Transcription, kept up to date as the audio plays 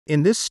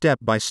In this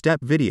step-by-step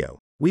video,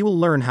 we will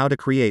learn how to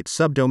create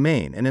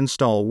subdomain and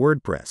install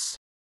WordPress.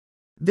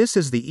 This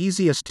is the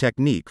easiest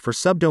technique for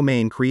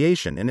subdomain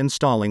creation and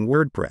installing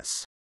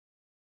WordPress.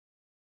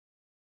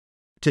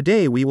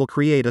 Today we will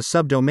create a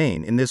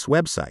subdomain in this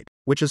website,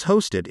 which is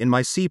hosted in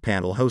my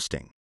cPanel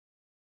hosting.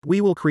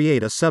 We will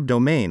create a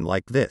subdomain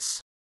like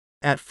this.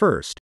 At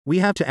first, we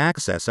have to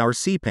access our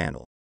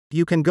cPanel.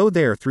 You can go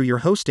there through your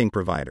hosting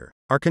provider,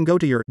 or can go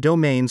to your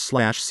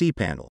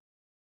domain/cPanel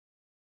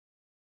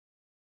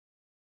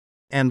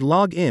and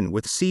log in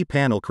with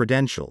cPanel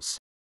credentials.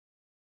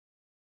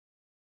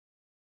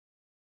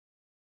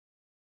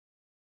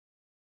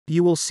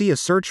 You will see a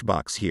search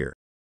box here.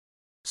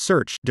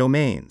 Search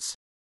domains.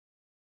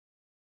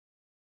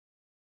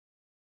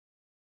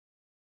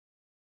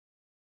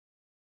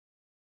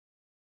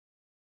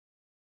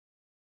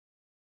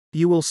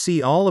 You will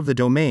see all of the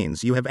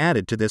domains you have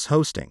added to this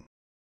hosting.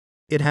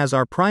 It has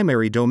our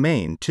primary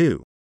domain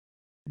too.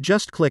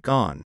 Just click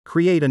on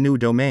Create a new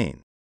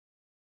domain.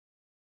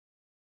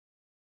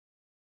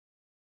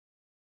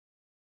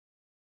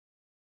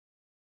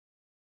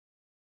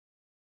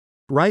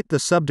 Write the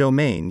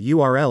subdomain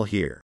URL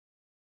here.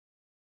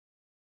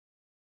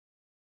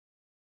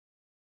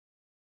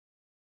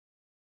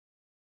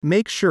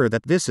 Make sure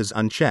that this is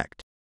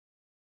unchecked.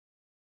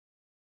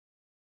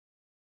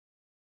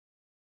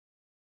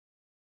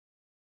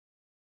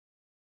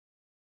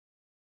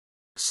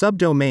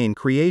 Subdomain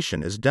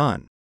creation is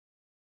done.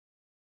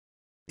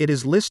 It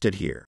is listed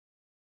here.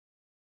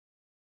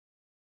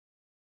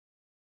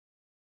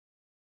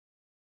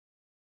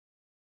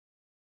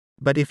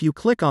 But if you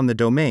click on the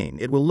domain,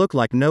 it will look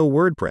like no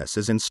WordPress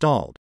is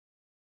installed.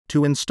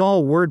 To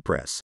install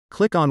WordPress,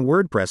 click on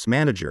WordPress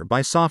Manager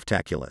by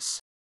Softaculous.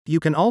 You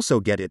can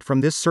also get it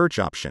from this search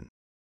option.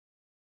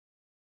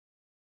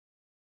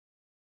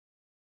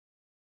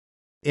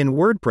 In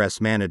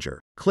WordPress Manager,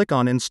 click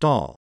on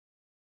Install.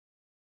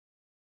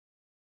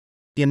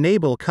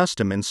 Enable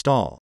Custom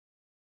Install.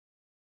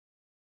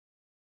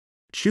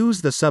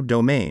 Choose the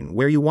subdomain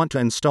where you want to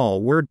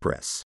install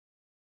WordPress.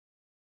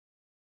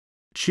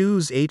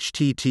 Choose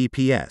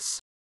HTTPS.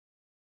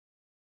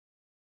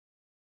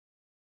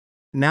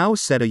 Now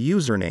set a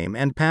username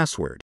and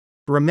password.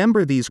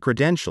 Remember these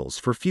credentials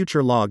for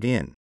future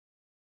login.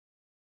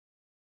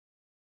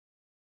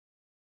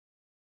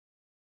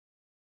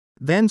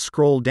 Then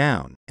scroll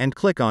down and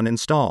click on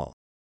Install.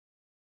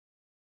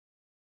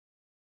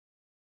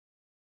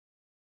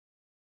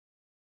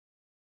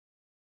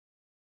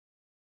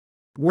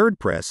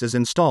 WordPress is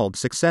installed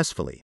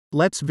successfully.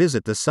 Let's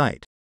visit the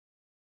site.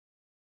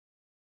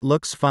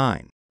 Looks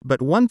fine.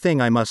 But one thing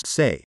I must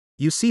say,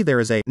 you see there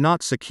is a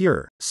not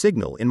secure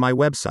signal in my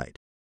website.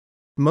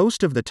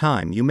 Most of the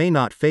time you may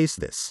not face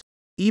this.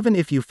 Even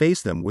if you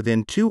face them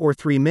within 2 or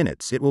 3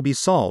 minutes, it will be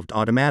solved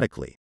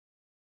automatically.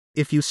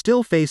 If you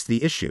still face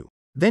the issue,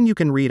 then you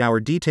can read our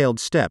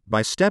detailed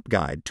step-by-step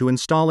guide to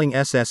installing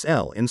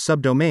SSL in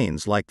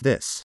subdomains like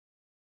this.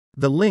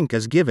 The link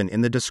is given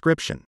in the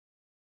description.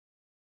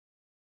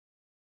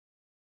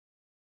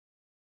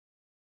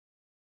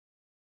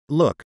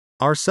 Look,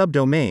 our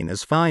subdomain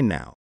is fine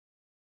now.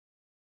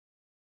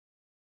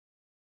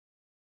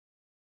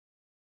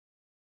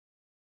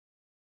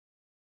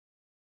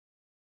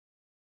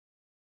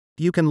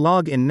 You can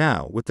log in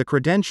now with the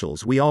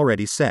credentials we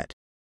already set.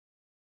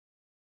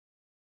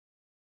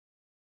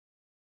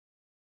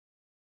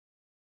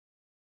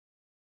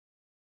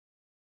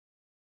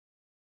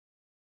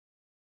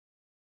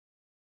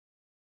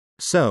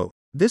 So,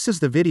 this is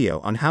the video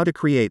on how to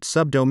create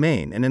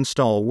subdomain and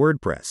install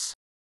WordPress.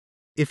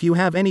 If you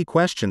have any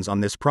questions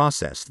on this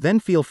process, then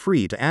feel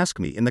free to ask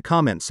me in the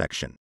comment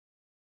section.